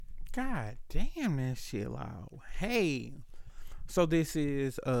God damn, that shit loud. Hey, so this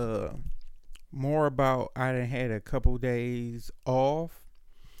is more about I done had a couple days off,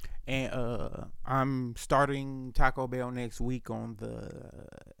 and I'm starting Taco Bell next week on the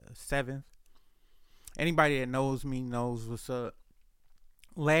 7th. Anybody that knows me knows what's up.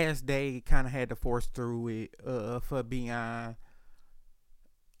 Last day kind of had to force through it for Beyond.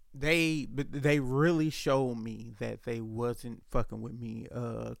 They really showed me that they wasn't fucking with me.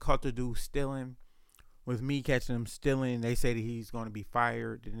 Caught the dude stealing. With me catching him stealing, they said that he's going to be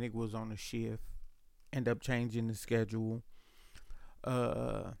fired. The nigga was on the shift. End up changing the schedule.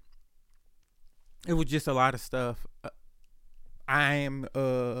 Uh, it was just a lot of stuff. I am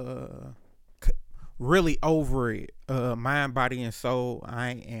really over it. Mind, body, and soul.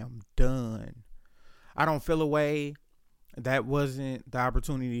 I am done. I don't feel away. That wasn't the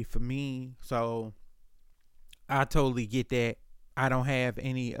opportunity for me. So I totally get that. I don't have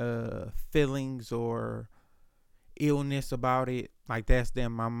any feelings or illness about it. Like that's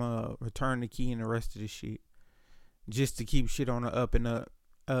them. I'm return the key and the rest of the shit. Just to keep shit on the up and up.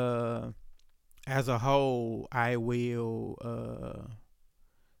 As a whole, I will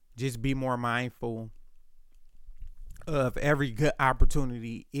just be more mindful of every good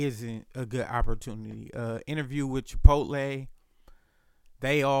opportunity isn't a good opportunity. Interview with Chipotle.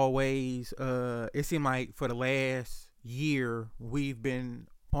 They always it seemed like for the last year we've been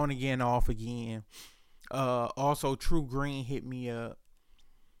on again, off again. Also True Green hit me up.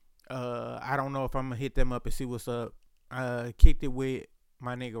 I don't know if I'm gonna hit them up and see what's up. Kicked it with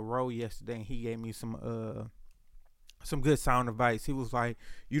my nigga Ro yesterday, and he gave me some good sound advice. He was like,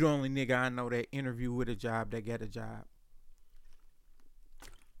 "You the only nigga I know that interview with a job that get a job."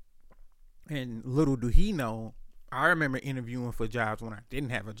 And little do he know, I remember interviewing for jobs when I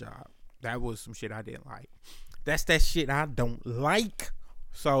didn't have a job. That was some shit I didn't like. That's that shit I don't like.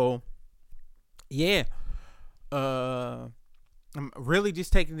 So, yeah. I'm really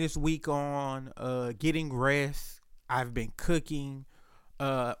just taking this week on getting rest. I've been cooking.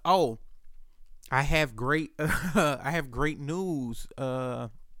 I have great I have great news.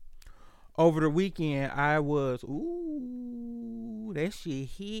 Over the weekend I was that shit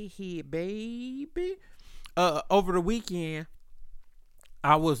hit baby. Over the weekend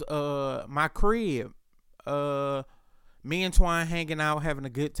I was my crib. Me and Twine hanging out, having a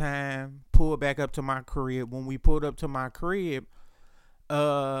good time. Pulled back up to my crib. When we pulled up to my crib,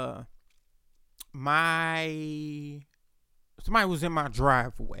 my somebody was in my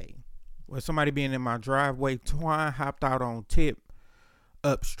driveway. With somebody being in my driveway, Twine hopped out on tip,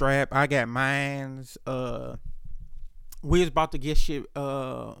 up strap. I got mines. We was about to get shit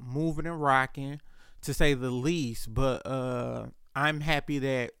moving and rocking, to say the least. But I'm happy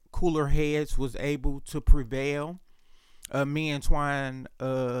that cooler heads was able to prevail. Me and Twine,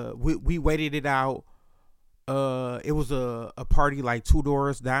 we waited it out. It was a party like 2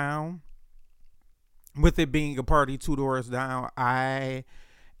 doors down. With it being a party 2 doors down, I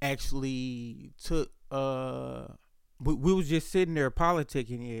actually took we was just sitting there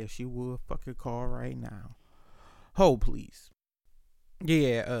politicking. Yeah, she would fucking call right now. Hold please.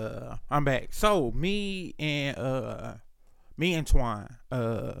 Yeah, I'm back. So me and Twine,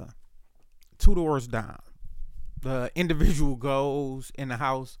 2 doors down. The individual goes in the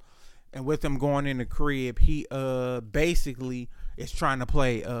house, and with him going in the crib, he basically is trying to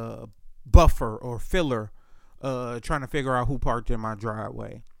play buffer or filler, trying to figure out who parked in my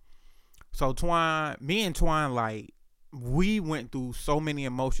driveway. So me and Twine, like, we went through so many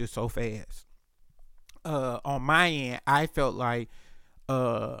emotions so fast. On my end, I felt like,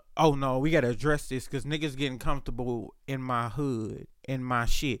 oh no, we gotta address this because niggas getting comfortable in my hood, in my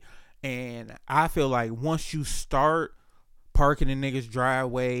shit. And I feel like once you start parking in niggas'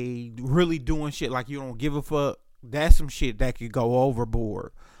 driveway, really doing shit like you don't give a fuck, that's some shit that could go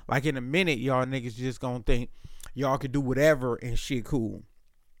overboard. Like in a minute, y'all niggas just gonna think y'all could do whatever and shit cool.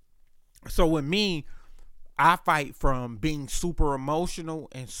 So with me, I fight from being super emotional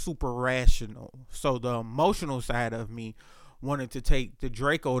and super rational. So the emotional side of me wanted to take the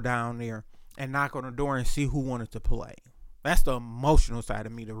Draco down there and knock on the door and see who wanted to play. That's the emotional side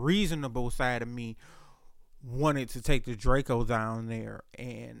of me. The reasonable side of me wanted to take the Draco down there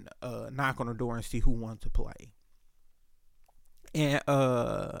and knock on the door and see who wanted to play. And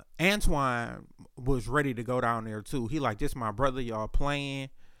Antoine was ready to go down there too. He like, this my brother, y'all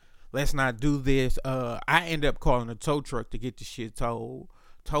playing. Let's not do this. I ended up calling a tow truck to get the shit towed.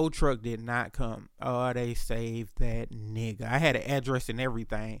 Tow truck did not come. Oh, they saved that nigga. I had an address and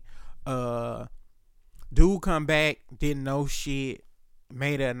everything. Dude come back, didn't know shit.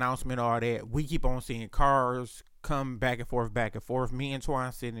 made an announcement, all that. We keep on seeing cars come back and forth, back and forth. Me and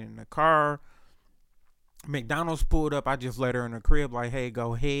Twine sitting in the car. McDonald's pulled up. I just let her in the crib, like, hey,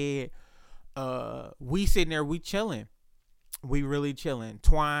 go ahead. We sitting there, we chilling. We really chilling.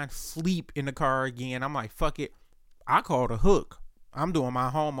 Twine sleep in the car again. I'm like, fuck it. I called a Hook. I'm doing my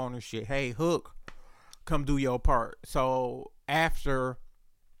homeowner shit. Hey, Hook, come do your part. So after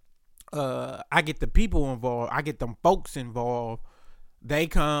I get the people involved, I get them folks involved, they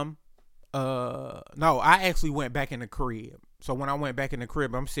come. No, I actually went back in the crib. So when I went back in the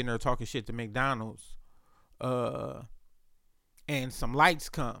crib, I'm sitting there talking shit to McDonald's. And some lights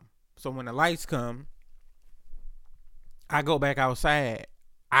come. So when the lights come, I go back outside.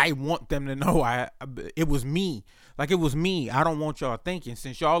 I want them to know it was me. Like, it was me. I don't want y'all thinking,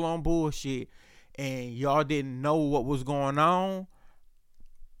 since y'all on bullshit and y'all didn't know what was going on,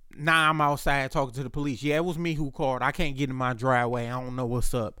 now I'm outside talking to the police. Yeah, it was me who called. I can't get in my driveway. I don't know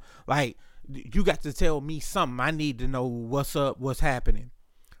what's up. Like, you got to tell me something. I need to know what's up, what's happening.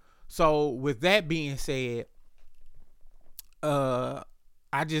 So with that being said,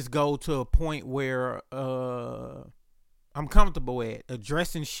 I just go to a point where I'm comfortable at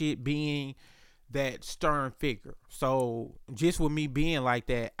addressing shit, being that stern figure. So just with me being like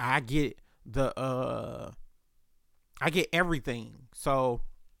that, I get everything. So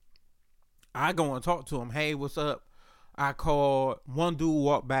I go and talk to him. Hey, what's up? I called. One dude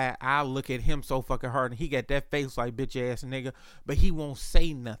walked by. I look at him so fucking hard, and he got that face like bitch ass nigga, but he won't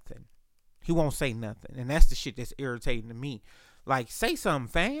say nothing. He won't say nothing, and that's the shit that's irritating to me. Like, say something,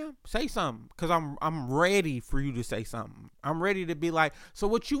 fam. Say something, cause I'm ready for you to say something. I'm ready to be like, so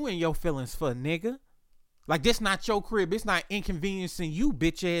what you in your feelings for, nigga? Like, this not your crib. It's not inconveniencing you,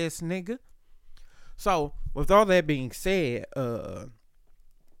 bitch ass nigga. So with all that being said, the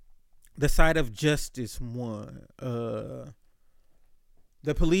side of justice won. The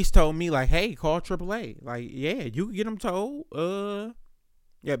police told me, like, hey, call AAA. Like, yeah, you can get them told.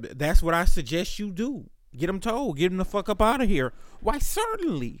 Yeah, that's what I suggest you do. Get them told. Get them the fuck up out of here. Why,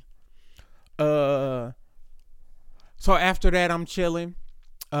 certainly. So after that, I'm chilling.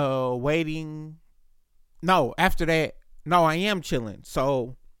 Waiting. No, after that, no, I am chilling.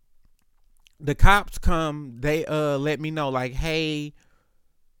 So the cops come. They let me know, like, hey,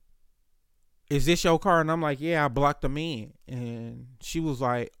 is this your car? And I'm like, yeah, I blocked them in. And she was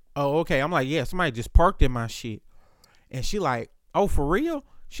like, oh, okay. I'm like, yeah, somebody just parked in my shit. And she like, oh, for real?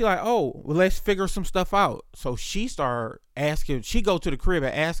 She like, oh, well, let's figure some stuff out. So she started asking. She go to the crib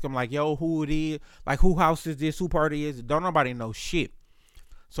and ask him, like, yo, who it is? Like, who house is this? Who party is it? Don't nobody know shit.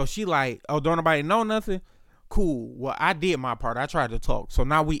 So she like, oh, don't nobody know nothing? Cool. Well, I did my part. I tried to talk. So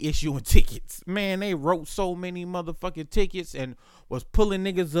now we issuing tickets. Man, they wrote so many motherfucking tickets and was pulling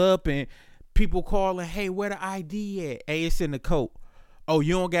niggas up, and people calling, hey, where the ID at? Hey, it's in the coat. Oh,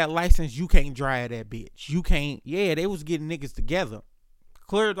 you don't got license? You can't drive that bitch. You can't. Yeah, they was getting niggas together.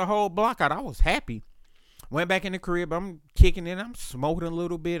 Cleared the whole block out. I was happy. Went back in the crib. I'm kicking it. I'm smoking a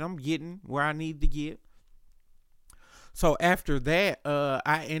little bit. I'm getting where I need to get. So after that,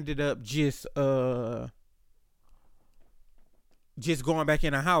 I ended up just going back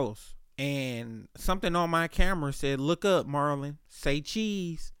in the house. And something on my camera said, look up, Marlon. Say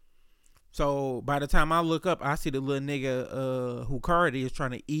cheese. So by the time I look up, I see the little nigga who Kari is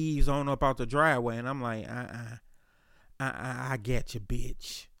trying to ease on up out the driveway. And I'm like, I get you,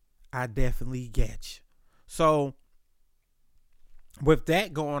 bitch. I definitely get you. So with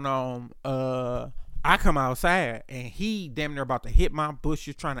that going on, I come outside and he damn near about to hit my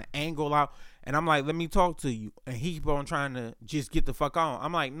bushes, trying to angle out. And I'm like, let me talk to you. And he keep on trying to just get the fuck on.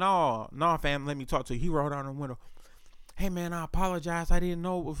 I'm like, no, fam, let me talk to you. He rolled down the window. Hey, man, I apologize. I didn't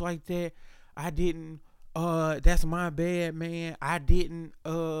know it was like that. I didn't, that's my bad, man. I didn't,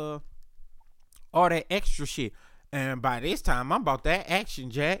 all that extra shit. And by this time, I'm about that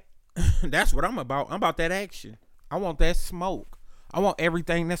action, Jack. That's what I'm about. I'm about that action. I want that smoke. I want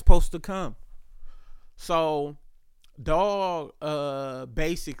everything that's supposed to come. So, dog,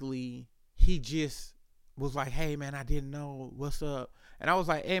 basically, he just was like, hey, man, I didn't know. What's up? And I was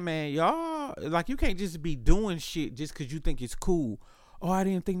like, hey, man, y'all, like, you can't just be doing shit just because you think it's cool. Oh, I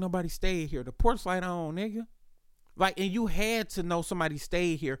didn't think nobody stayed here. The porch light on, nigga. Like, and you had to know somebody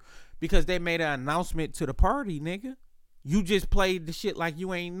stayed here because they made an announcement to the party, nigga. You just played the shit like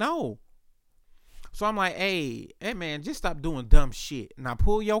you ain't know. So I'm like, hey, man, just stop doing dumb shit. And I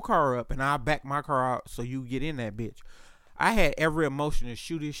pull your car up and I back my car out so you get in that bitch. I had every emotion to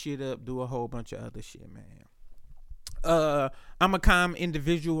shoot this shit up, do a whole bunch of other shit, man. I'm a calm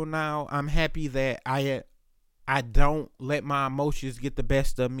individual now. I'm happy that I don't let my emotions get the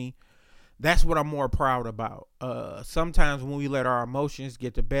best of me. That's what I'm more proud about. Sometimes when we let our emotions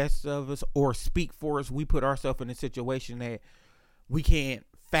get the best of us or speak for us, we put ourselves in a situation that we can't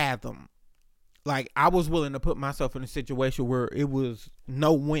fathom. Like, I was willing to put myself in a situation where it was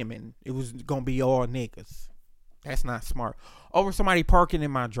no women. It was going to be all niggas. That's not smart. Over somebody parking in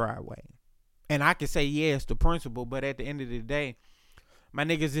my driveway. And I can say, yeah, it's the principle, but at the end of the day, my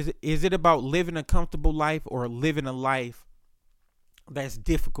niggas, is it about living a comfortable life or living a life that's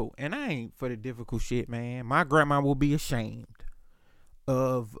difficult? And I ain't for the difficult shit, man. My grandma will be ashamed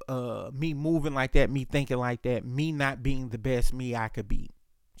of me moving like that, me thinking like that, me not being the best me I could be.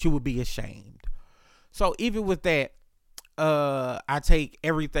 She would be ashamed. So even with that, I take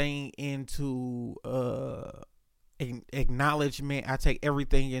everything into acknowledgement. I take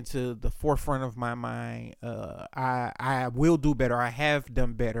everything into the forefront of my mind. I will do better. I have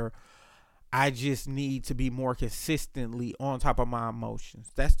done better. I just need to be more consistently on top of my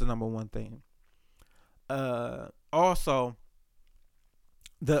emotions. That's the number one thing. Also,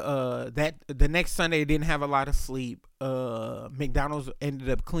 the next Sunday, I didn't have a lot of sleep. McDonald's ended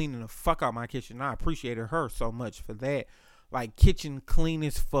up cleaning the fuck out my kitchen. I appreciated her so much for that. Like, kitchen clean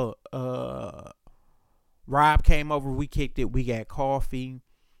as fuck. Rob came over, we kicked it, we got coffee.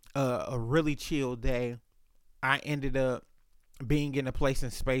 A really chill day. I ended up being in a place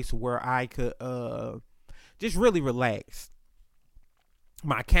and space where I could just really relax.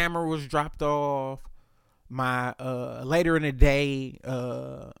 My camera was dropped off. My later in the day,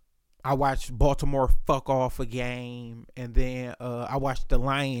 I watched Baltimore fuck off a game, and then I watched the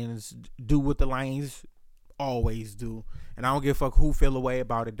Lions do what the Lions always do, and I don't give a fuck who feel away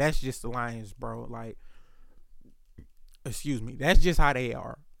about it. That's just the Lions, bro. Like, excuse me, that's just how they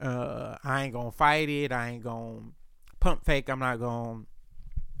are. I ain't gonna fight it. I ain't gonna pump fake. I'm not gonna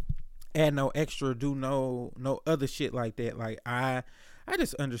add no extra, do no other shit like that. Like, I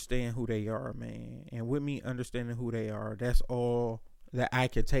just understand who they are, man. And with me understanding who they are, that's all that I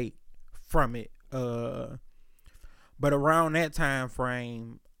could take from it. But around that time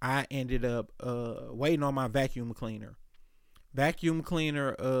frame, I ended up waiting on my vacuum cleaner. Vacuum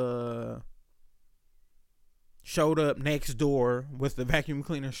cleaner showed up next door. With the vacuum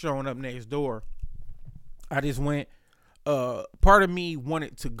cleaner showing up next door, I just went. Part of me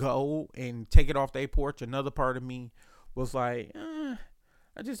wanted to go and take it off their porch. Another part of me was like,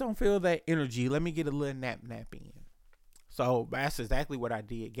 I just don't feel that energy. Let me get a little nap in. So that's exactly what I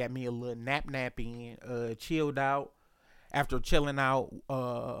did. Got me a little nap in. Chilled out. After chilling out,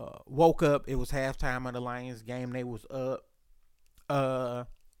 woke up. It was halftime of the Lions game. They was up.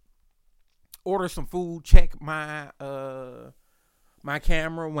 Ordered some food. Check my my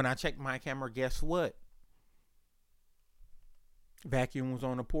camera. When I checked my camera, guess what? Vacuum was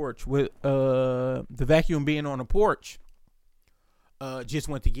on the porch. With the vacuum being on the porch, just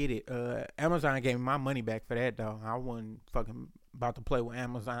went to get it. Amazon gave me my money back for that, though. I wasn't fucking about to play with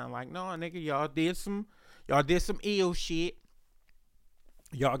Amazon. Like, no, nigga, y'all did some ill shit.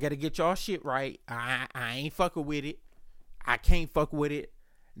 Y'all gotta get y'all shit right. I ain't fucking with it. I can't fuck with it.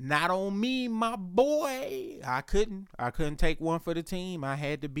 Not on me, my boy. I couldn't take one for the team. I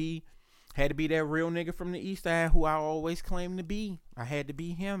had to be that real nigga from the east side who I always claimed to be. I had to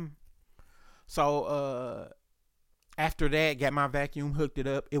be him. So after that, got my vacuum, hooked it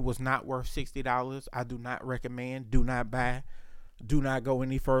up. It was not worth $60. I do not recommend. Do not buy. Do not go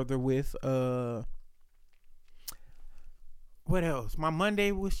any further with. What else? My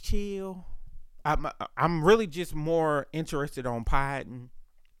Monday was chill. I'm really just more interested on potting,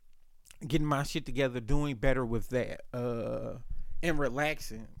 getting my shit together, doing better with that. And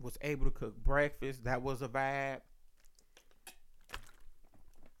relaxing. Was able to cook breakfast. That was a vibe.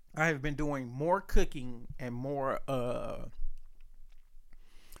 I have been doing more cooking and more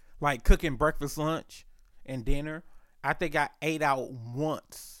like cooking breakfast, lunch, and dinner. I think I ate out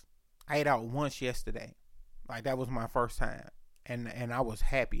once. I ate out once yesterday. Like, that was my first time. And I was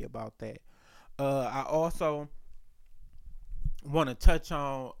happy about that. I also want to touch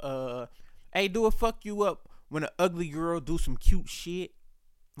on hey, do it fuck you up when an ugly girl do some cute shit?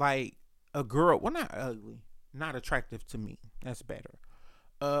 Like, a girl, well, not ugly, not attractive to me. That's better.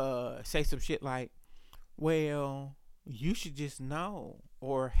 Say some shit like, well, you should just know,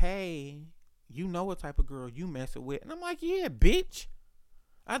 or hey, you know what type of girl you messing with. And I'm like, yeah, bitch,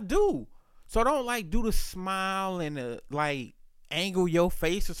 I do. So don't like do the smile and like angle your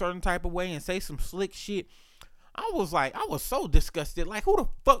face a certain type of way and say some slick shit. I was so disgusted. Like, who the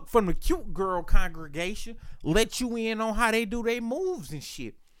fuck from the cute girl congregation let you in on how they do their moves and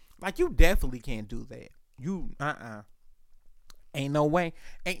shit? Like, you definitely can't do that. You Ain't no way.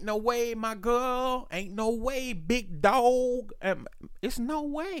 Ain't no way, my girl. Ain't no way, big dog. It's no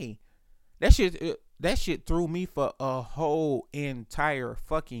way. That shit threw me for a whole entire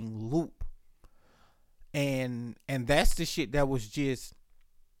fucking loop. And that's the shit that was just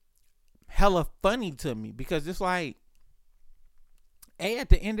hella funny to me, because it's like, hey, at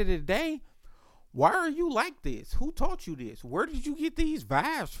the end of the day, why are you like this? Who taught you this? Where did you get these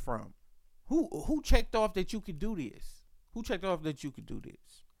vibes from? Who checked off that you could do this? Who checked off that you could do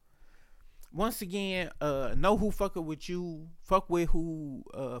this? Once again, know who fucking with you, fuck with who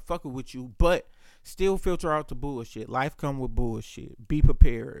fucking with you, but still filter out the bullshit. Life come with bullshit. Be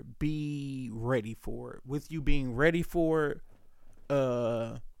prepared. Be ready for it. With you being ready for it,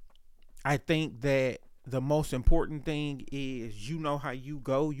 I think that the most important thing is, you know how you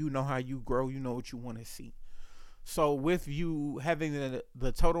go, you know how you grow, you know what you want to see. So with you having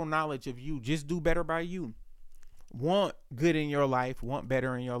the total knowledge of you, just do better by you. Want good in your life, want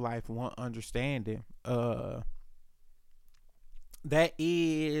better in your life, want understanding. That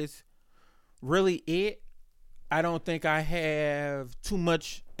is really it. I don't think I have too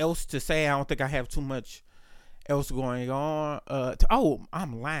much else to say. I don't think I have too much else going on.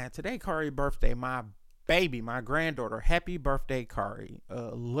 I'm lying. Today, Kari birthday. My baby, my granddaughter. Happy birthday, Kari.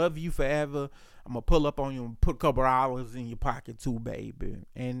 Love you forever. I'm gonna pull up on you and put a couple dollars in your pocket too, baby,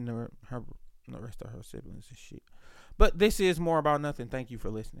 and the rest of her siblings and shit. But this is More About Nothing. Thank you for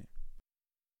listening.